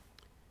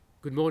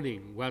Good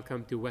morning.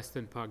 Welcome to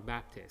Western Park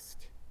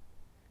Baptist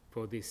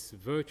for this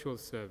virtual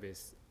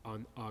service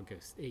on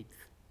August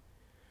 8th.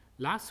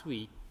 Last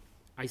week,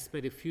 I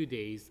spent a few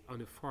days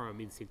on a farm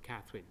in St.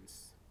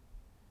 Catharines.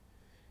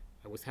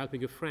 I was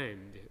helping a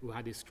friend who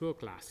had a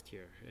stroke last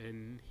year,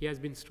 and he has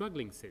been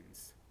struggling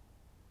since.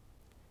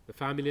 The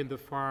family and the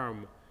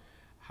farm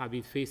have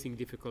been facing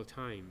difficult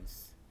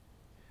times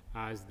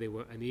as they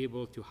were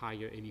unable to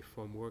hire any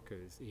farm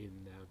workers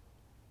in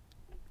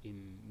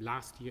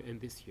last year and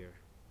this year.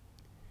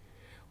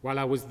 While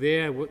I was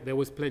there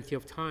was plenty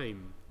of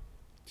time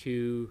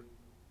to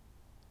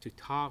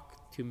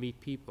talk, to meet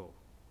people.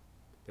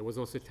 There was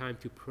also time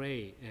to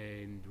pray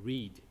and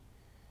read.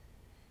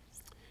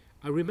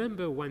 I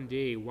remember one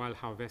day while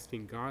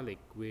harvesting garlic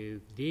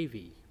with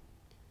Davy,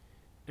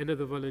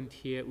 another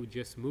volunteer who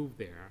just moved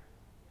there,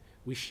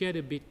 we shared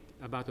a bit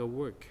about our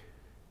work,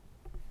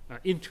 our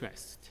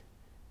interest,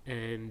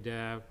 and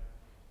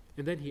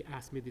then he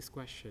asked me this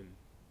question: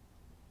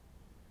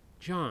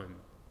 John,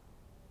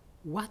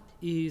 what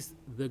is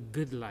the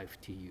good life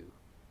to you?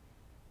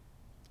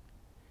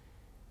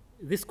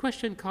 This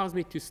question caused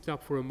me to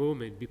stop for a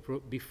moment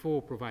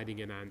before providing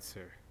an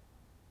answer.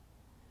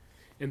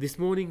 And this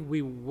morning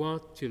we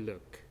want to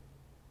look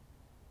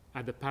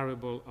at the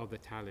parable of the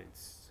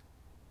talents,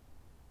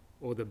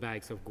 or the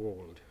bags of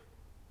gold.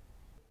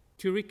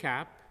 To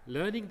recap,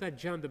 learning that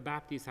John the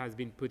Baptist has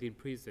been put in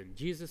prison,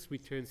 Jesus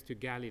returns to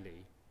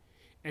Galilee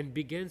and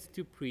begins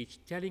to preach,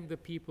 telling the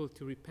people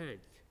to repent,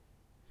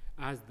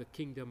 as the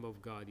kingdom of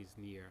God is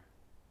near.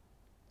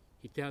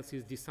 He tells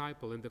his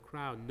disciple and the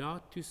crowd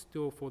not to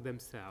store for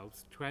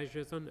themselves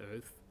treasures on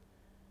earth,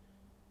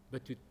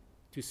 but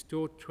to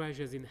store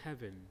treasures in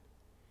heaven,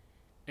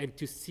 and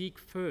to seek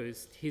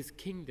first his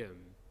kingdom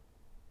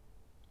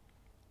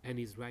and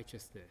his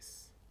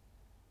righteousness.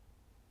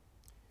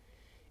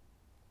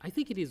 I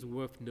think it is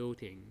worth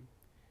noting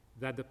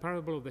that the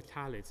parable of the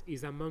talents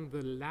is among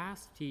the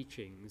last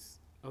teachings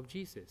of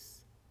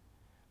Jesus.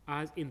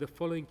 As in the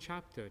following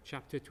chapter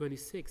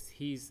 26,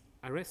 he's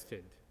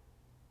arrested.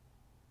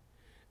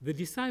 The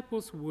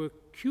disciples were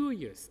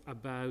curious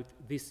about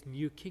this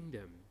new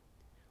kingdom.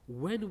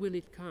 When will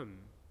it come?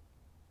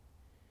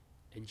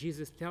 And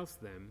Jesus tells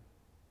them,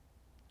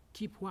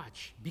 keep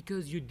watch,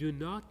 because you do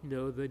not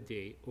know the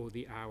day or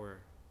the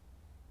hour.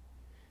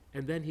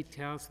 And then he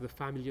tells the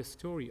familiar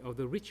story of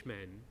the rich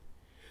man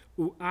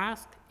who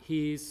asked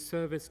his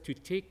servants to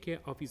take care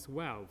of his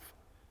wealth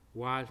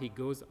while he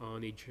goes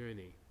on a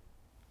journey.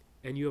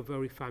 And you're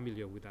very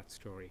familiar with that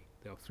story.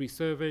 There are 3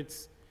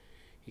 servants.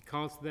 He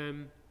calls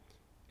them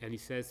and he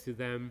says to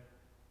them,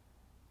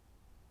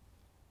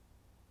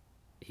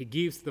 he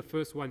gives the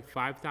first one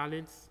 5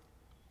 talents,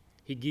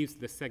 he gives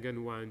the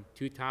second one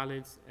 2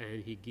 talents,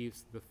 and he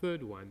gives the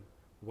third one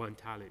 1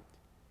 talent.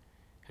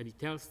 And he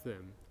tells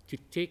them to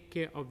take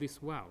care of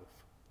this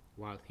wealth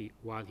while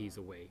he's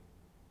away.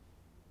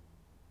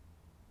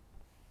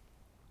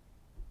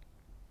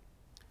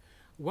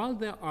 While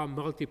there are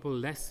multiple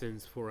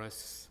lessons for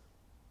us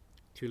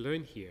to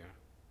learn here,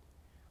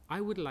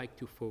 I would like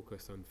to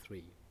focus on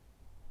 3.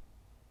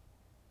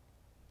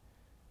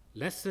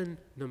 Lesson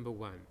number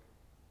 1.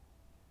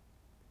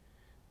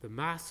 The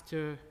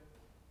master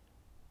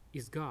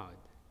is God,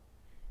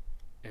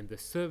 and the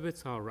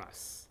servants are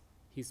us,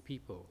 his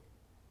people.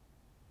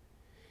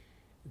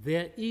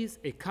 There is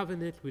a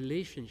covenant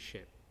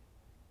relationship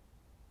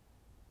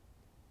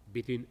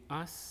between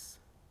us,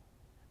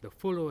 the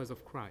followers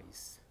of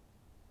Christ,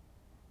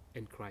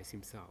 and Christ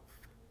himself.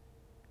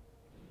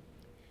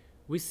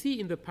 We see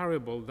in the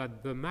parable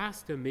that the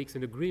master makes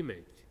an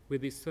agreement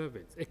with his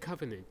servants, a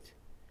covenant,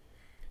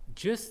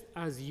 just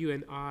as you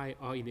and I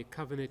are in a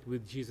covenant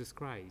with Jesus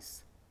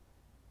Christ.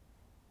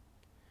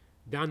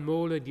 Dan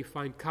Mohler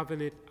defined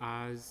covenant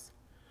as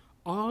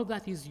all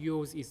that is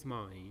yours is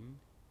mine,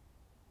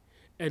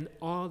 and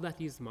all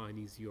that is mine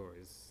is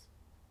yours.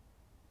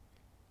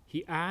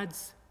 He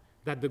adds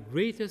that the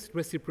greatest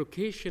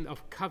reciprocation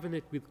of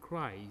covenant with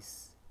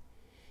Christ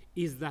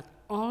is that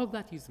all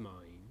that is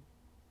mine,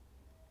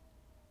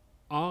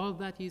 all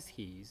that is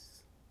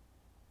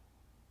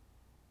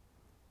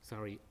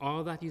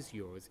all that is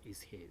yours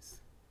is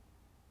his.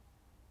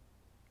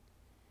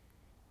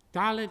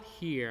 Talent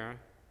here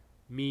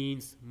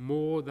means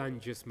more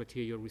than just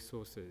material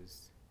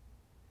resources.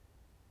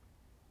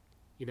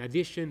 In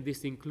addition,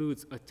 this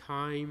includes a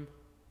time,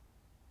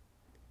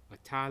 a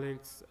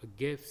talents, a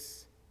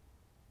gifts,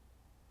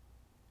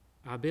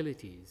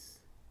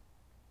 abilities.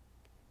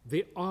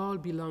 They all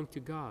belong to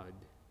God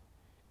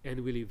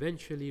and will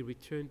eventually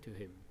return to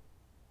him.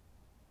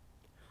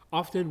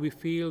 Often we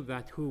feel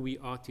that who we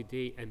are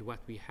today and what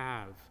we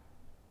have,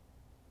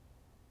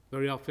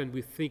 very often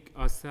we think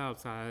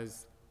ourselves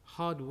as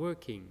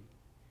hardworking,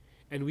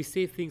 and we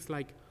say things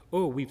like,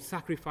 oh, we've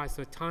sacrificed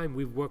our time,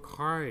 we've worked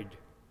hard.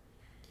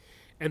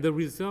 And the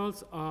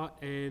results are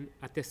an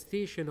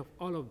attestation of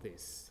all of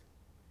this.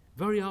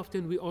 Very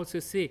often we also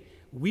say,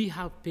 we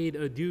have paid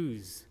our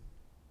dues.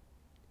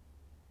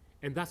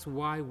 And that's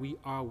why we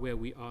are where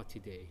we are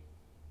today.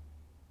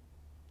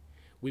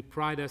 We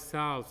pride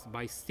ourselves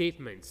by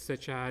statements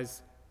such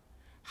as,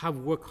 have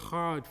worked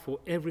hard for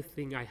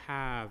everything I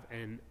have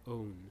and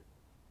own.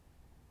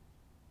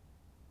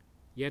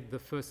 Yet the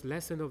first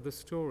lesson of the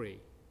story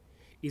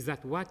is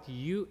that what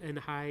you and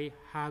I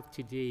have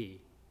today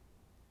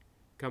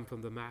come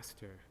from the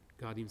Master,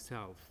 God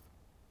Himself.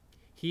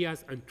 He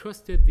has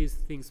entrusted these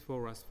things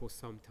for us for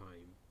some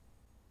time.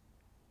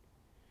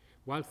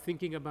 While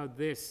thinking about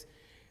this,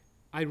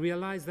 I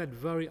realize that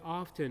very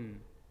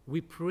often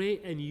we pray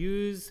and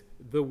use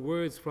the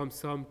words from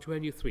Psalm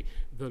 23,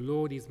 "The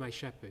Lord is my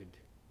shepherd,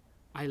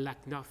 I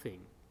lack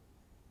nothing."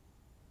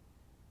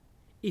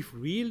 If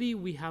really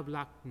we have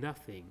lacked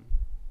nothing,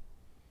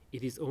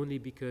 it is only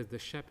because the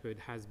shepherd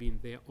has been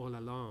there all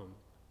along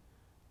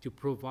to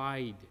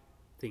provide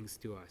things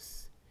to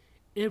us.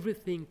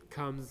 Everything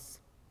comes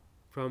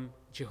from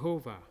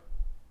Jehovah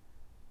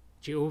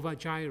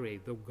Jireh,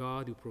 the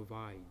God who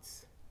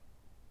provides.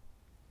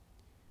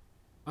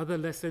 Other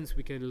lessons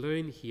we can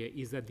learn here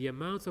is that the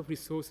amounts of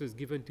resources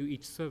given to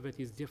each servant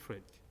is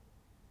different.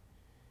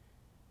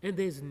 And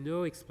there's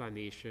no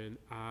explanation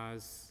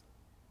as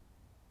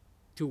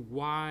to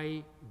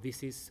why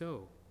this is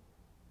so.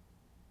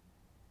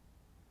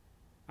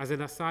 As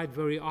an aside,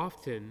 very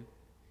often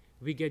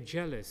we get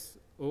jealous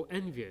or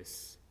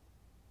envious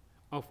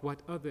of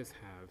what others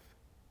have.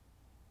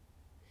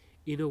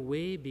 In a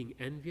way, being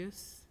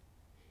envious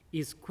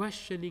is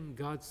questioning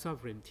God's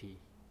sovereignty,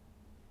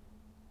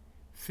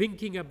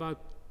 thinking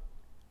about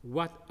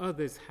what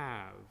others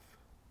have,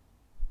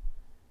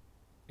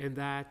 and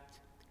that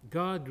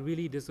God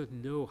really doesn't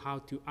know how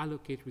to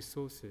allocate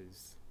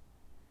resources.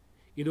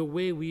 In a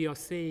way, we are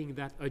saying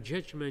that our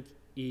judgment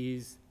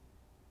is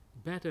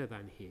better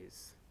than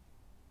His.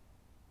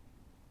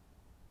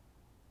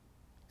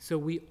 So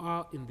we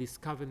are in this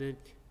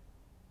covenant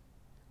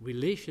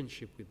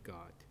relationship with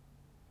God.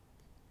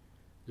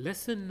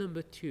 Lesson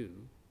number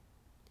 2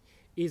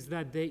 is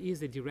that there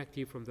is a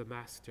directive from the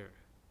Master.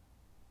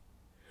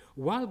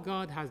 While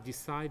God has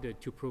decided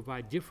to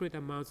provide different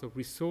amounts of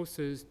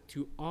resources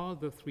to all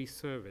the 3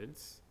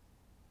 servants,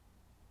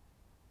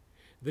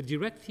 the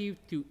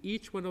directive to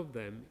each one of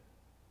them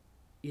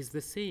is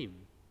the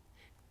same.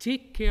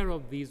 Take care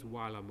of these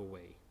while I'm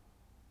away.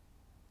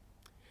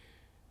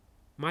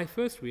 My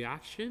first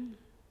reaction,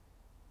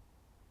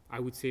 I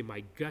would say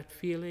my gut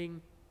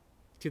feeling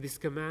to this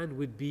command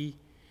would be,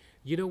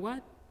 you know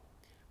what?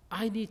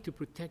 I need to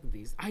protect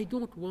these. I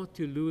don't want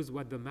to lose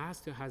what the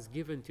Master has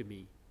given to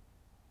me.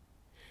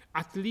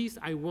 At least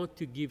I want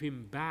to give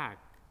Him back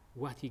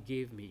what He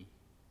gave me.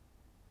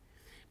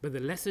 But the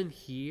lesson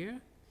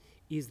here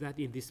is that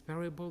in this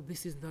parable,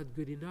 this is not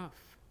good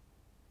enough.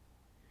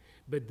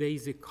 But there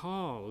is a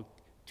call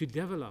to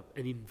develop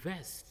and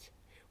invest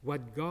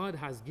what God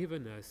has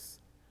given us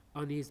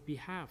on His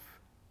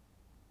behalf.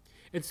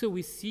 And so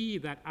we see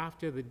that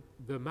after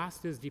the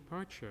Master's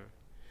departure,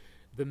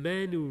 the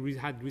man who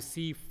had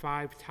received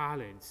 5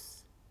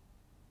 talents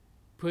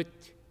put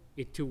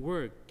it to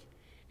work,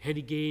 and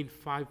he gained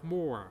 5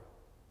 more.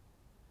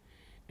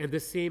 And the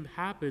same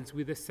happens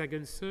with the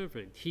second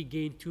servant. He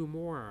gained 2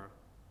 more.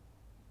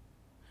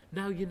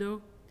 Now,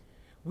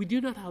 we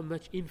do not have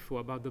much info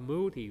about the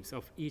motives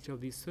of each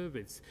of these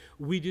servants.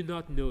 We do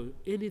not know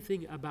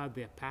anything about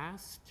their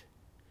past,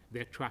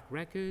 their track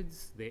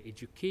records, their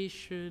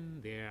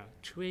education, their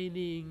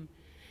training,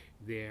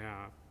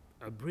 their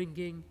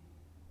upbringing.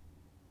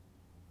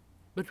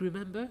 But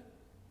remember,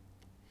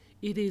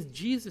 it is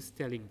Jesus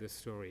telling the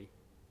story.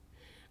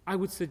 I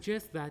would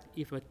suggest that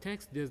if a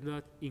text does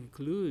not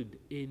include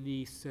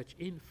any such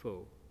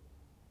info,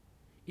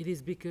 it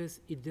is because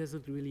it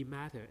doesn't really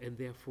matter and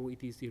therefore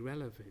it is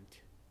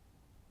irrelevant.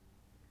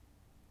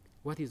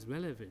 What is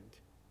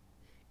relevant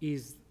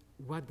is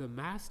what the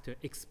Master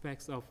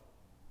expects of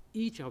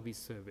each of His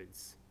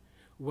servants,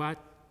 what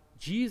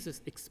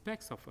Jesus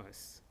expects of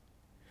us.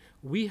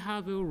 We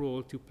have a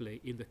role to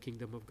play in the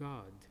kingdom of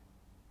God.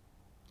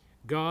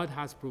 God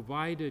has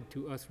provided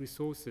to us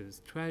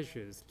resources,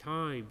 treasures,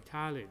 time,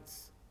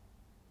 talents.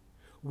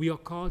 We are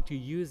called to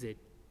use it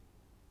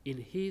in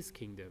His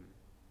kingdom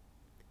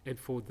and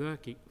for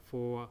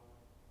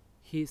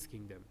His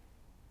kingdom.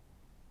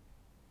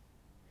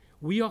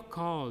 We are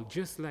called,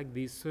 just like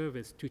these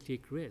servants, to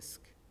take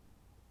risk.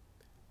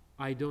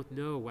 I don't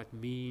know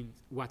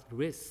what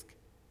risk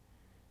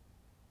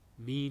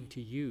mean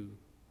to you.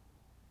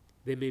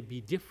 They may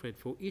be different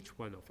for each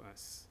one of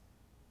us.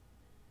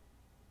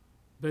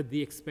 But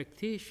the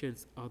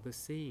expectations are the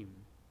same.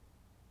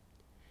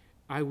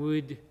 I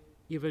would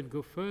even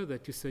go further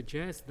to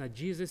suggest that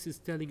Jesus is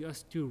telling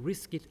us to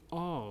risk it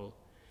all,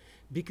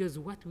 because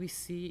what we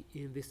see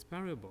in this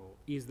parable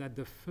is that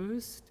the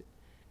first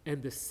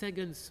and the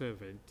second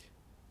servant,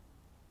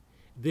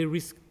 they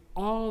risk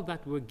all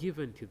that were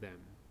given to them.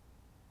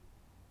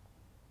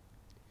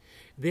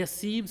 There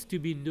seems to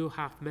be no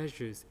half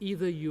measures.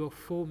 Either you are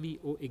for me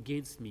or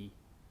against me.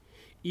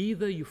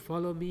 Either you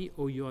follow me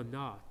or you are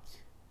not.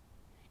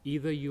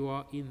 Either you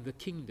are in the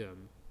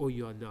kingdom or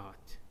you are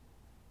not.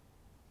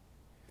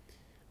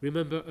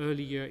 Remember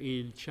earlier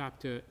in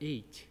chapter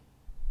 8,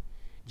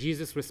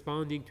 Jesus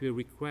responding to a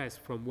request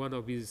from one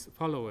of his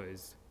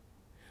followers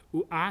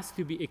who asked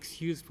to be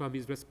excused from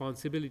his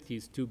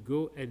responsibilities to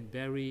go and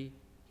bury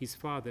his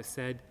father,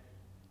 said,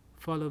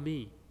 "Follow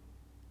me.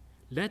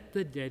 Let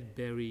the dead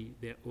bury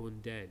their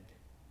own dead."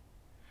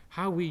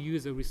 How we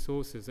use our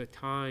resources, our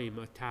time,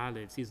 our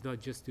talents is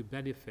not just to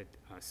benefit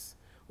us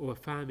or our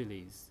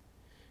families,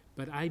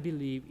 but I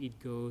believe it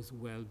goes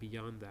well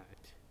beyond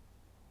that.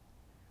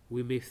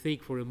 We may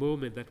think for a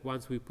moment that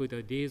once we put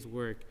our day's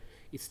work,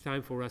 it's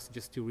time for us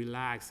just to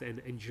relax and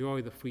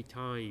enjoy the free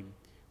time.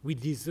 We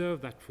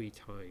deserve that free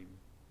time.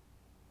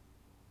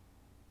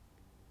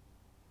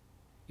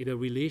 In a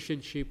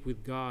relationship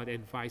with God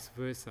and vice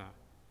versa,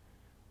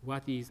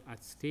 what is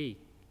at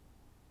stake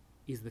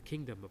is the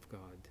kingdom of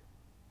God.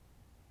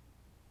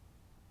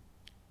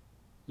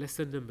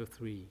 Lesson number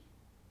 3.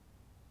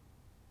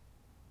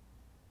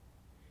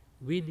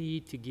 We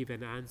need to give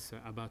an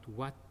answer about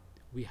what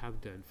we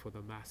have done for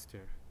the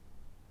Master,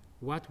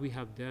 what we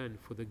have done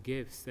for the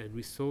gifts and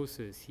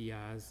resources he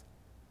has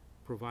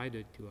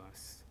provided to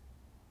us.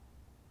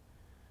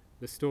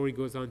 The story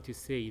goes on to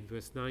say in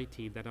verse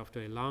 19 that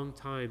after a long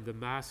time the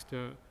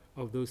master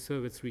of those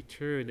servants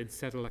returned and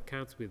settled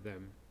accounts with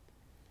them.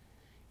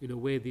 In a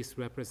way, this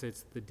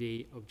represents the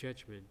day of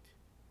judgment,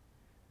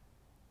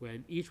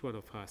 when each one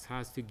of us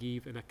has to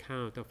give an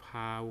account of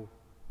how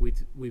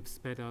we've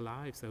spent our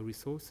lives, our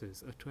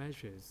resources, our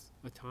treasures,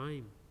 our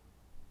time.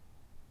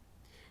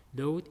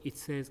 Note it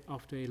says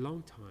after a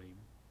long time.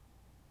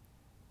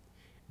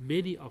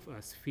 Many of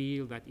us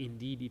feel that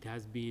indeed it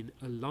has been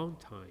a long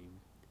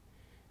time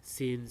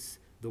since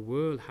the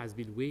world has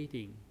been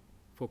waiting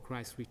for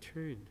Christ's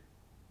return.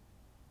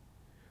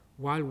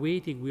 While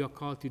waiting, we are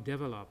called to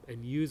develop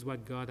and use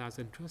what God has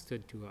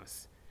entrusted to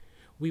us.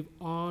 We've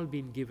all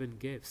been given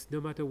gifts, no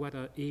matter what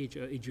our age,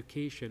 our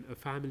education, our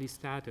family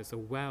status, our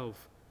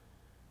wealth,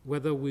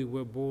 whether we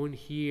were born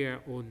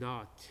here or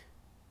not.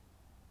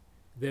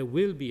 There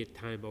will be a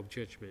time of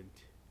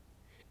judgment,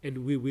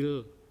 and we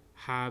will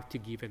have to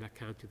give an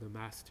account to the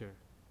Master.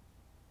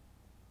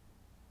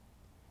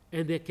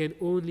 And there can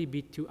only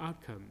be 2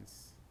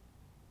 outcomes.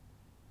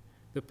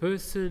 The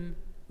person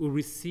who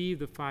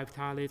received the 5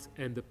 talents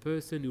and the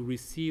person who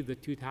received the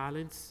 2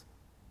 talents,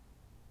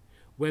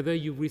 whether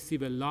you've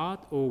received a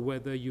lot or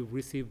whether you've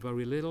received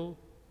very little,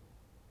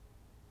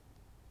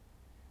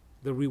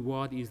 the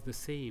reward is the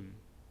same.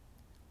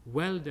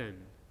 Well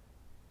done,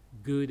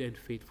 good and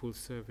faithful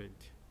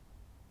servant.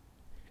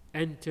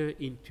 Enter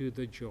into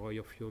the joy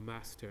of your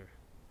master.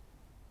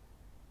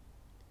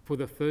 For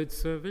the third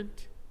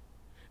servant,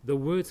 the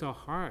words are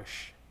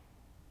harsh,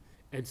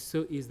 and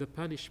so is the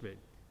punishment.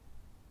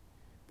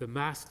 The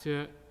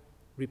master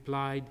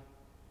replied,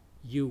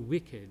 "You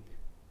wicked,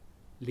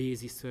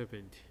 lazy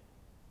servant."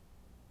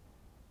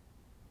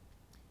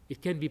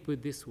 It can be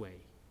put this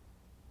way.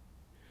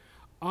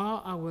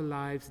 Are our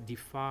lives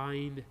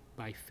defined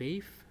by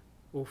faith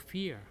or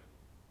fear?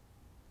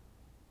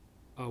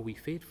 Are we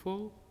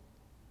faithful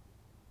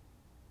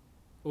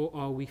or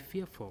are we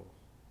fearful?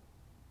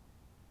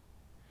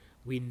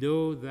 We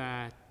know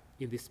that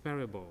in this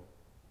parable,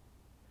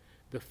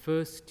 the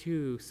first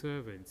 2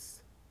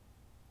 servants,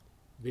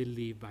 they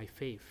live by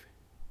faith.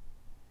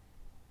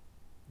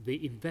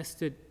 They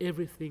invested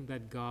everything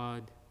that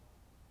God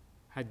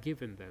had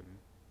given them.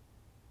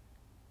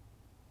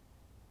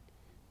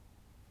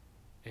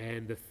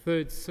 And the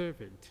third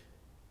servant,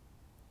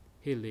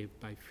 he lived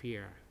by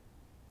fear.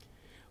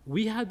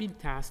 We have been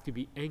tasked to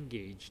be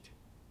engaged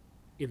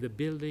in the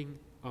building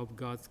of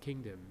God's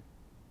kingdom.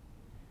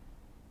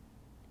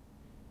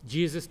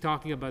 Jesus,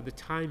 talking about the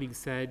timing,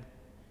 said,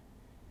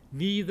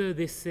 "Neither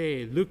they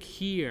say, 'Look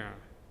here,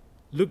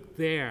 look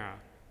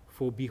there,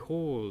 for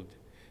behold,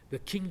 the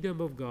kingdom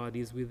of God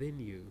is within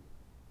you.'"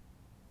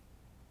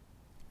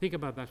 Think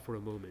about that for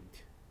a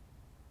moment.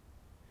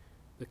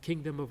 The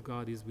kingdom of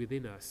God is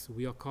within us.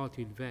 We are called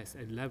to invest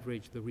and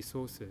leverage the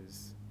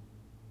resources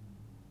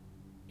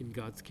in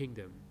God's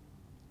kingdom.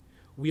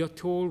 We are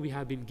told we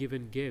have been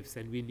given gifts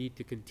and we need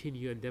to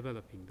continue in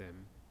developing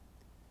them.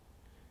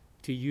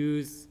 To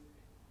use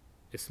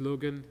a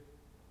slogan,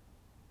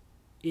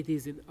 it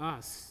is in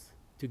us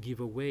to give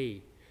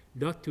away,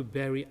 not to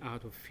bury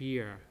out of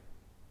fear.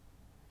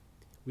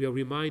 We are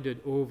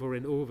reminded over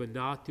and over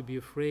not to be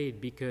afraid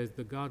because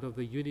the God of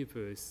the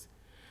universe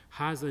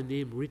has a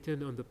name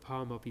written on the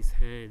palm of his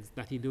hands,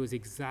 that he knows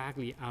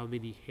exactly how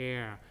many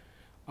hair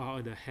are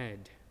on her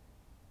head.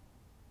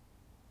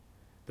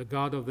 The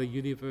God of the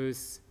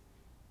universe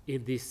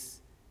in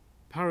this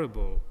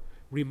parable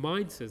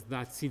reminds us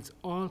that since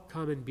all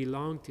come and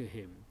belong to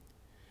him,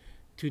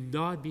 to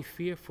not be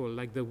fearful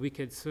like the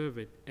wicked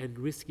servant and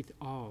risk it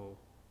all,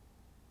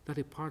 not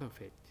a part of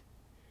it,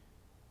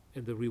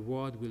 and the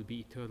reward will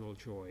be eternal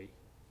joy.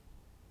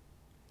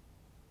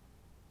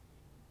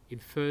 In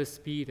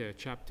 1 Peter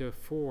chapter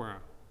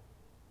 4,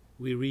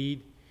 we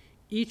read,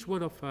 "Each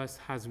one of us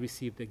has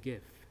received a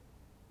gift,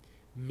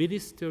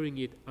 ministering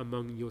it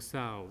among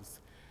yourselves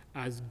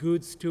as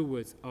good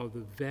stewards of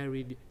the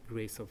varied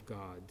grace of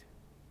God."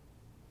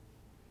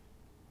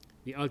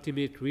 The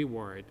ultimate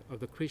reward of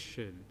the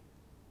Christian,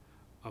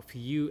 of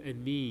you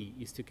and me,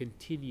 is to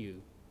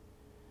continue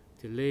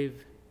to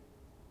live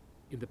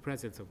in the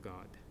presence of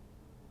God.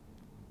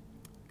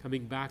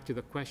 Coming back to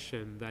the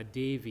question that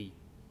Davy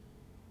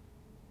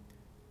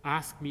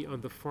asked me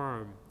on the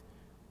farm,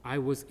 I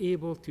was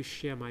able to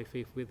share my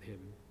faith with him.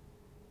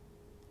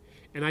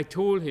 And I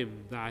told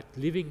him that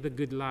living the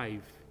good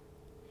life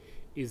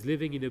is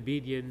living in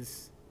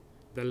obedience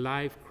the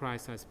life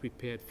Christ has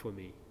prepared for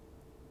me.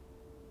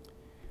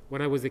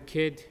 When I was a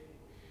kid,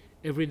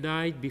 every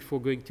night before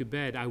going to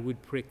bed, I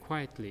would pray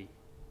quietly,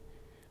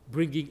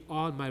 bringing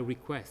all my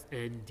requests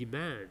and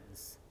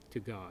demands to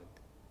God,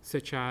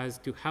 such as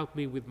to help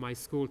me with my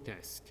school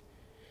test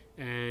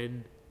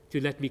and to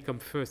let me come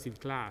first in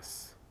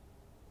class.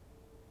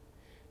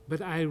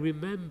 But I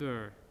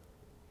remember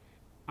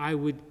I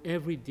would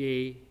every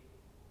day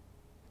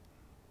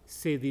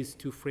say these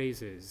two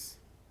phrases.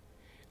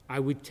 I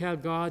would tell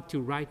God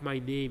to write my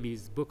name in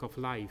His book of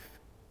life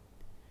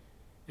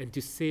and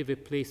to save a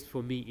place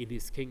for me in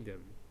His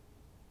kingdom.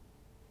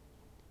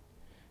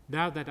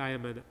 Now that I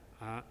am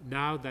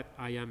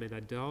an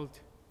adult,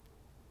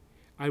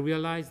 I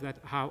realize that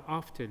how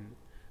often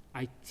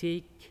I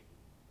take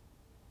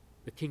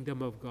the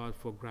kingdom of God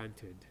for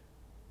granted.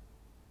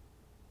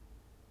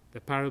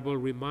 The parable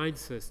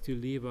reminds us to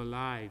live our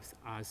lives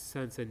as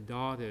sons and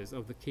daughters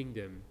of the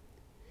kingdom.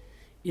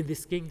 In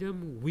this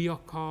kingdom, we are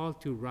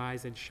called to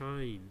rise and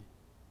shine.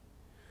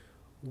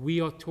 We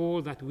are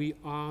told that we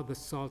are the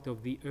salt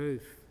of the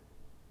earth.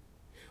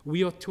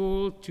 We are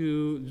told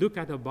to look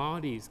at our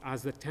bodies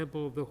as the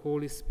temple of the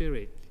Holy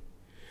Spirit.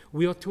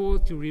 We are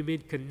told to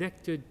remain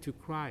connected to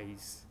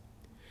Christ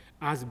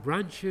as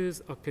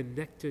branches are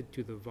connected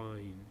to the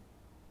vine.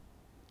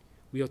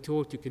 We are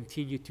told to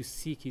continue to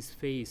seek His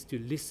face, to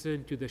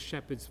listen to the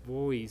shepherd's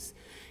voice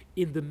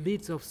in the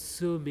midst of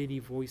so many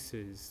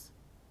voices.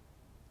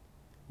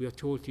 We are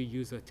told to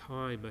use our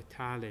time, our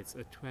talents,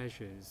 our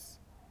treasures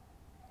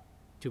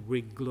to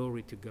bring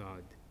glory to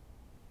God.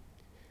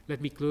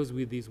 Let me close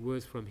with these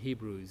words from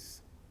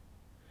Hebrews.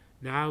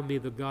 Now may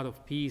the God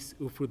of peace,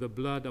 who through the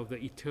blood of the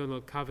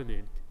eternal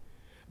covenant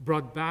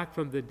brought back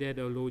from the dead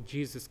our Lord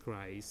Jesus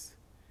Christ,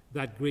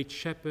 that great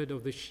shepherd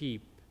of the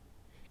sheep,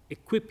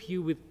 equip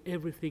you with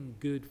everything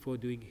good for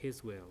doing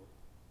His will.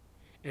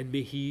 And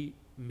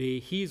may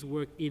His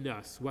work in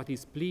us what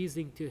is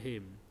pleasing to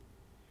Him,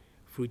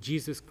 through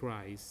Jesus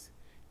Christ,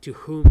 to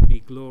whom be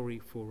glory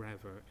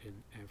forever and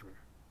ever.